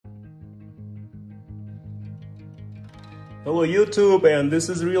Hello YouTube, and this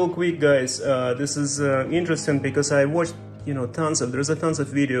is real quick, guys. This is interesting because I watched, there's a tons of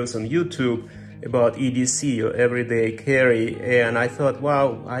videos on YouTube about EDC, or everyday carry, and I thought,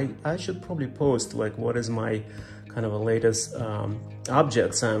 wow, I should probably post like what is my kind of a latest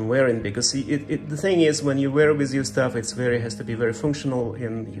objects I'm wearing, because the thing is, when you wear with your stuff, has to be very functional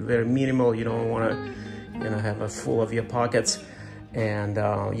and very minimal. You don't want to have a full of your pockets. And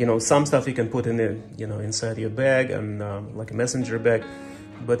some stuff you can put in inside your bag, and like a messenger bag.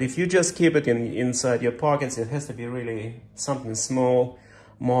 But if you just keep it inside your pockets, it has to be really something small,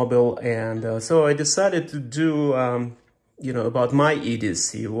 mobile. And so I decided to do about my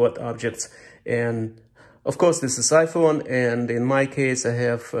EDC, what objects. And of course this is iPhone, and in my case I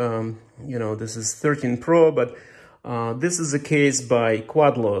have this is 13 Pro, but this is a case by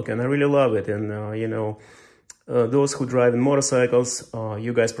Quadlock, and I really love it. And those who drive in motorcycles,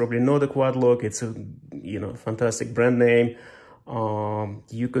 you guys probably know the Quadlock. It's a fantastic brand name.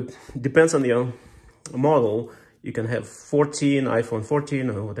 You could, depends on your model, you can have iPhone 14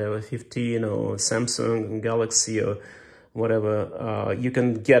 or whatever, 15 or Samsung Galaxy or whatever. You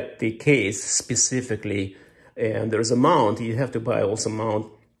can get the case specifically, and there's a mount. You have to buy also mount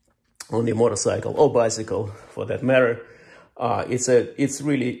on the motorcycle or bicycle for that matter. It's a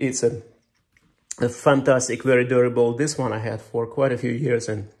fantastic, very durable. This one I had for quite a few years,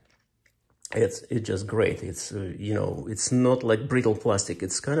 and it's just great. It's it's not like brittle plastic.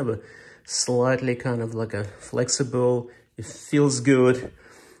 It's kind of a slightly kind of like a flexible. It feels good,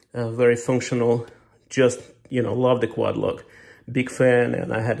 very functional. Just love the Quadlock. Big fan,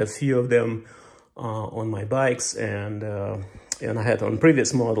 and I had a few of them on my bikes, and I had on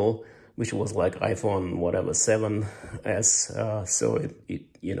previous model, which was like iPhone whatever 7S. So it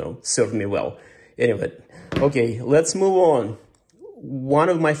served me well. Anyway, okay, let's move on. One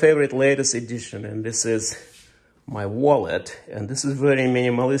of my favorite latest edition, and this is my wallet, and this is very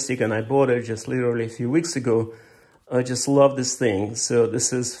minimalistic, and I bought it just literally a few weeks ago. I just love this thing. So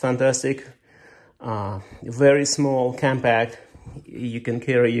this is fantastic, very small, compact. You can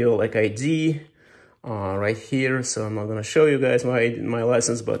carry your like ID right here. So I'm not gonna show you guys my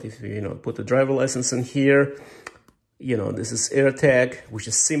license, but if you put the driver license in here, this is AirTag, which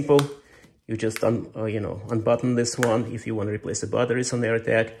is simple. You just unbutton this one if you want to replace the batteries on the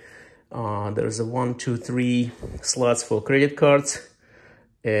AirTag. There's a 1, 2, 3 slots for credit cards,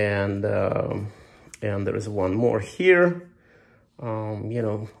 and there is one more here. And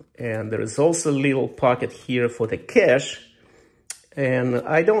there is also a little pocket here for the cash. And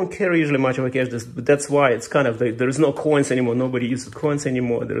I don't carry usually much of a cash, but that's why it's kind of there's no coins anymore. Nobody uses coins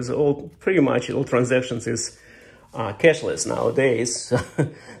anymore. There's pretty much all transactions is cashless nowadays.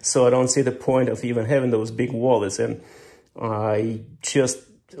 So I don't see the point of even having those big wallets, and I just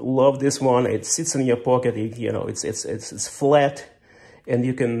love this one. It sits in your pocket. It's flat, and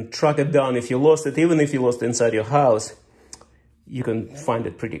you can track it down if you lost it. Even if you lost it inside your house, you can find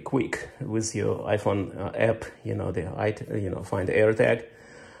it pretty quick with your iPhone app. Find the AirTag.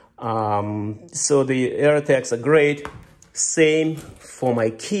 So the AirTags are great. Same for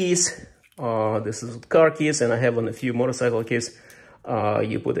my keys. This is car keys, and I have on a few motorcycle keys.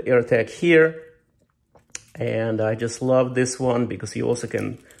 You put the AirTag here, and I just love this one because you also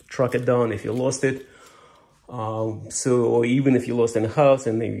can track it down if you lost it. Or even if you lost in the house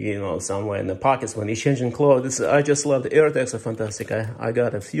and somewhere in the pockets when you're changing clothes. I just love the AirTags. Are fantastic. I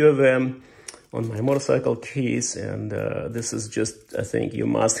got a few of them on my motorcycle keys, and this is just, I think, you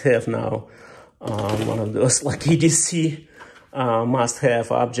must have now. One of those like EDC must-have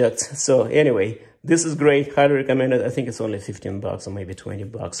objects. So anyway, this is great. Highly recommend it. I think it's only 15 bucks or maybe 20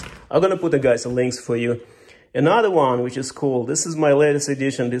 bucks. I'm gonna put the guys links for you. Another one which is cool. This is my latest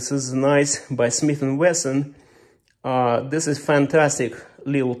edition. This is nice by Smith & Wesson. This is fantastic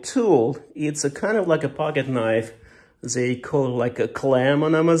little tool. It's a kind of like a pocket knife. They call it like a clam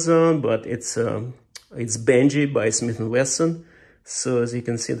on Amazon, but it's Benji by Smith & Wesson. So as you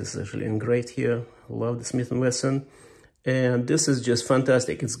can see, this is actually engraved here. Love the Smith & Wesson. And this is just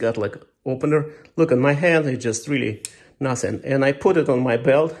fantastic. It's got like opener. Look at my hand, it's just really nothing. And I put it on my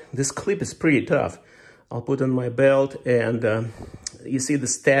belt. This clip is pretty tough. I'll put on my belt, and you see the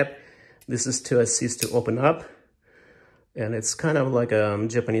step. This is to assist to open up. And it's kind of like a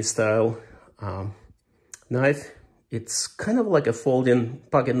Japanese style knife. It's kind of like a folding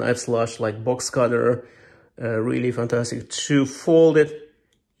pocket knife slash like box cutter. Really fantastic. To fold it,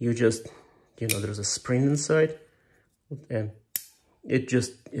 you just, there's a spring inside. And it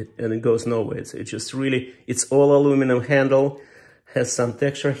goes nowhere. It's just really, it's all aluminum handle, has some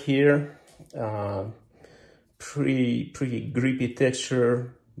texture here, pretty grippy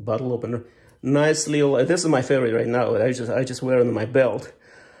texture, bottle opener. Nice little, this is my favorite right now. I just wear it on my belt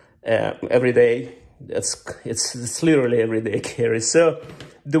every day. It's literally everyday carry. So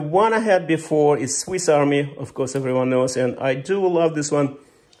the one I had before is Swiss Army, of course everyone knows, and I do love this one.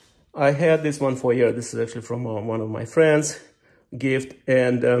 I had this one for a year. This is actually from one of my friends' gift,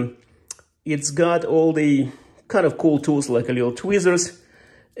 and it's got all the kind of cool tools like a little tweezers,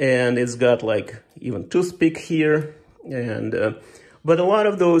 and it's got like even toothpick here, and but a lot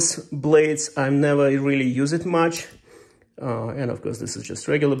of those blades I never really use it much, and of course this is just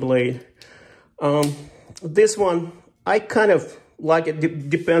regular blade. This one, I kind of like it,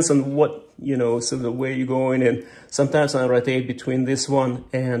 depends on what, you know, so the way you're going, and sometimes I rotate between this one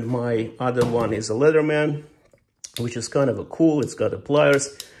and my other one is a Leatherman, which is kind of a cool, it's got the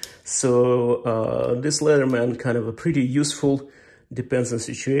pliers. So this Leatherman kind of a pretty useful, depends on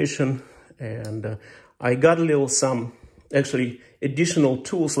situation. And I got a little some actually additional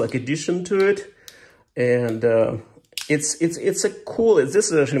tools like addition to it, and it's a cool,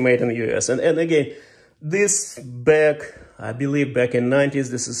 this is actually made in the US. And again, this back, I believe back in 90s,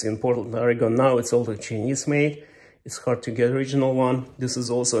 this is in Portland, Oregon. Now it's also Chinese made. It's hard to get original one. This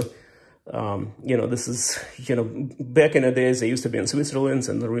is also, you know, this is, you know, back in the days, they used to be in Switzerland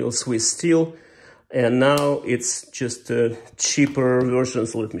and the real Swiss steel. And now it's just cheaper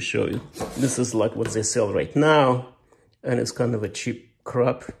versions. Let me show you. This is like what they sell right now. And it's kind of a cheap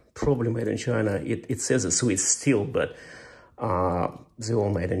crap, probably made in China. It says a Swiss steel, but they're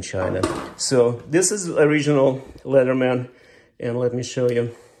all made in China. So this is original Leatherman, and let me show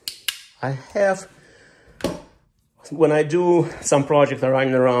you. I have, when I do some project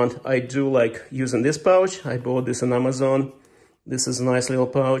running around, I do like using this pouch. I bought this on Amazon. This is a nice little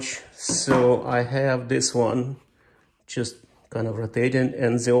pouch. So I have this one just kind of rotating,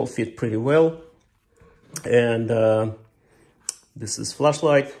 and they all fit pretty well. And this is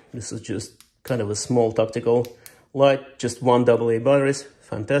flashlight. This is just kind of a small tactical light, just one AA batteries,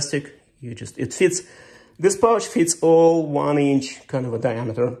 fantastic. It fits, this pouch fits all 1 inch kind of a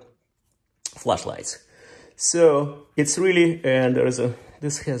diameter flashlights. So it's really, and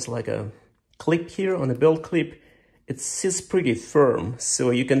this has like a clip here on the belt clip. It sits pretty firm,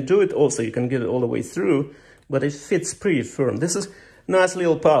 so you can do it also, you can get it all the way through, but it fits pretty firm. This is nice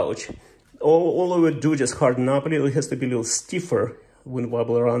little pouch. All it would do just harden up a little. It has to be a little stiffer when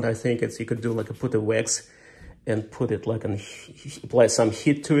wobble around. I think you could do like put a wax and put it like apply some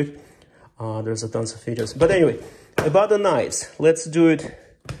heat to it. There's a tons of features. But anyway, about the knives, let's do it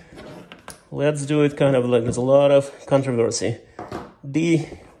kind of like, there's a lot of controversy.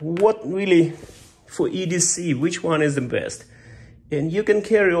 What really, for EDC, which one is the best? And you can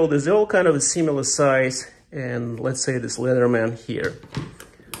carry all this, they're all kind of a similar size. And let's say this Leatherman here.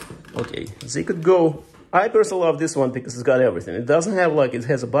 Okay, they could go, I personally love this one because it's got everything. It doesn't have like, it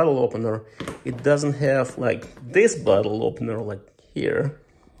has a bottle opener. It doesn't have like this bottle opener like here,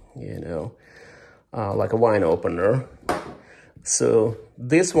 you know, like a wine opener. So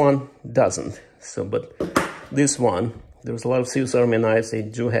this one doesn't. So, but this one, there's a lot of Swiss Army knives. They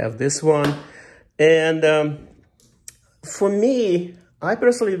do have this one. And for me, I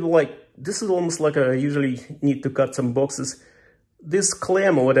personally like, this is almost like I usually need to cut some boxes. This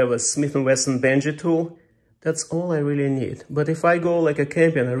clamp or whatever, Smith & Wesson Benji tool, that's all I really need. But if I go like a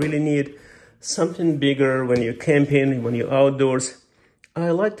camping, I really need something bigger when you're camping, when you're outdoors.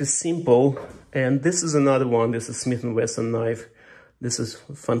 I like the simple, and this is another one. This is Smith & Wesson knife. This is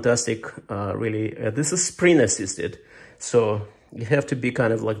fantastic, really. This is spring assisted. So you have to be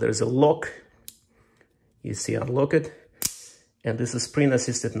kind of like, there's a lock. You see, unlock it. And this is spring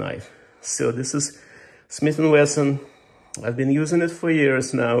assisted knife. So this is Smith & Wesson. I've been using it for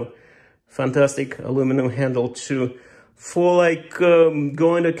years now. Fantastic aluminum handle too. For like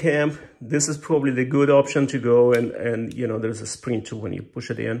going to camp, this is probably the good option to go, and you know, there's a spring too when you push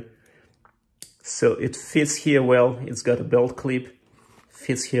it in. So it fits here well. It's got a belt clip,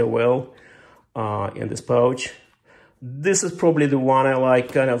 fits here well in this pouch. This is probably the one I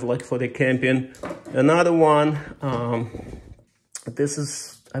like, kind of like for the camping. Another one, this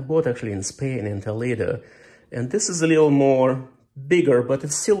is, I bought actually in Spain, in Toledo. And this is a little more bigger, but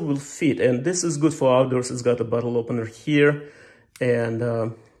it still will fit. And this is good for outdoors. It's got a bottle opener here. And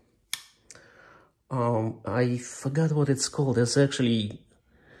I forgot what it's called. It's actually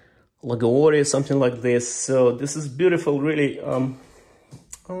Lagori, something like this. So this is beautiful, really. About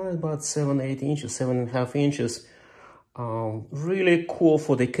 7-8 inches, 7.5 inches. Really cool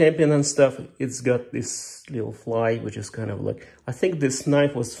for the camping and stuff. It's got this little fly, which is kind of like, I think this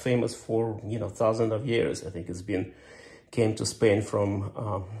knife was famous for, you know, thousands of years. I think it's came to Spain from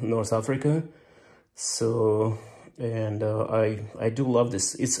North Africa. So And I do love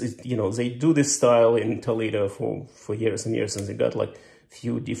this. You know, they do this style in Toledo for years and years, and they got like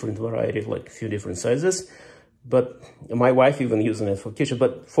few different varieties, like a few different sizes. But my wife even using it for kitchen.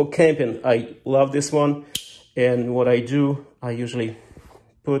 But for camping, I love this one. And what I do, I usually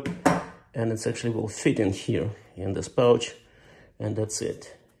put, and it's actually will fit in here in this pouch, and that's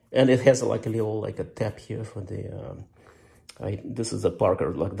it. And it has like a little, like a tap here for the, this is the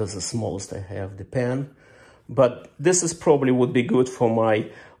Parker, like this is the smallest I have, the pan. But this is probably would be good for my,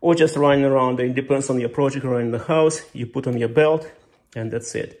 or just running around. It depends on your project around in the house. You put on your belt, and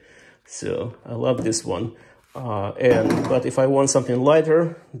that's it. So I love this one. But if I want something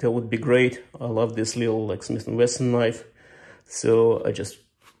lighter, that would be great. I love this little like Smith & Wesson knife. So I just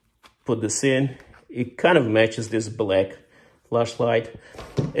put this in. It kind of matches this black flashlight.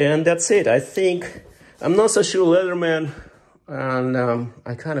 And that's it. I think, I'm not so sure Leatherman, and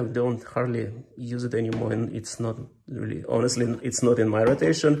I kind of don't hardly use it anymore. And it's not really, honestly, it's not in my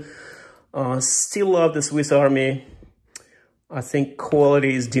rotation. Still love the Swiss Army. I think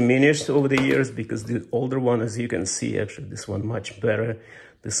quality is diminished over the years because the older one, as you can see, actually this one much better.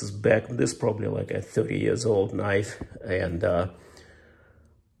 This is back, this is probably like a 30 years old knife. And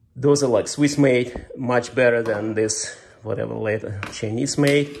those are like Swiss made, much better than this, whatever later Chinese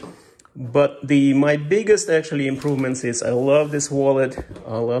made. But my biggest actually improvements is I love this wallet.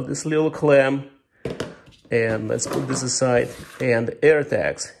 I love this little clamp. And let's put this aside. And air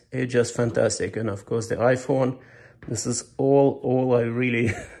tags, it's just fantastic. And of course the iPhone. This is all I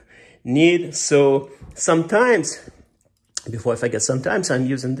really need. So sometimes, before I forget, sometimes I'm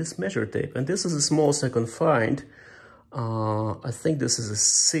using this measure tape. And this is the smallest I can find. I think this is a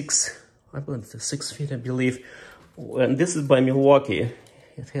 6 feet, I believe. And this is by Milwaukee.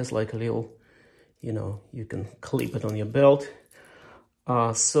 It has like a little, you know, you can clip it on your belt.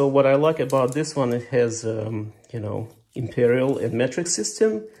 So what I like about this one, it has, you know, imperial and metric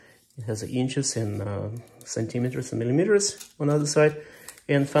system. It has inches and centimeters and millimeters on the other side,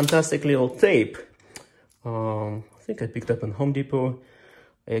 and fantastic little tape. I think I picked up in Home Depot.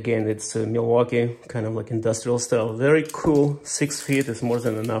 Again, it's Milwaukee, kind of like industrial style. Very cool. 6 feet is more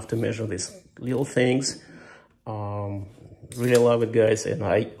than enough to measure these little things. Really love it, guys, and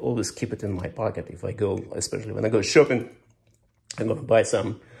I always keep it in my pocket if I go, especially when I go shopping. I'm gonna buy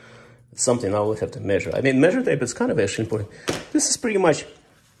something. I always have to measure. I mean, measure tape is kind of actually important. This is pretty much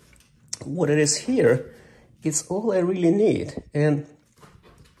what it is here. It's all I really need. And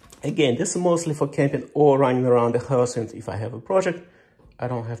again, this is mostly for camping or running around the house. And if I have a project, I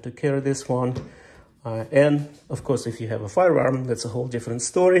don't have to carry this one. And of course, if you have a firearm, that's a whole different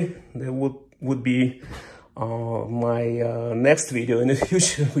story. That would be my next video in the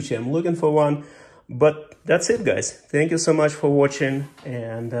future, which I'm looking for one. But that's it, guys. Thank you so much for watching.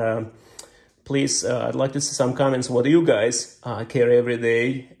 And please, I'd like to see some comments. What do you guys carry every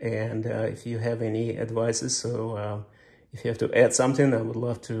day? And if you have any advices, so if you have to add something, I would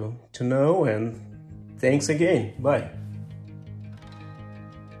love to know. And thanks again. Bye.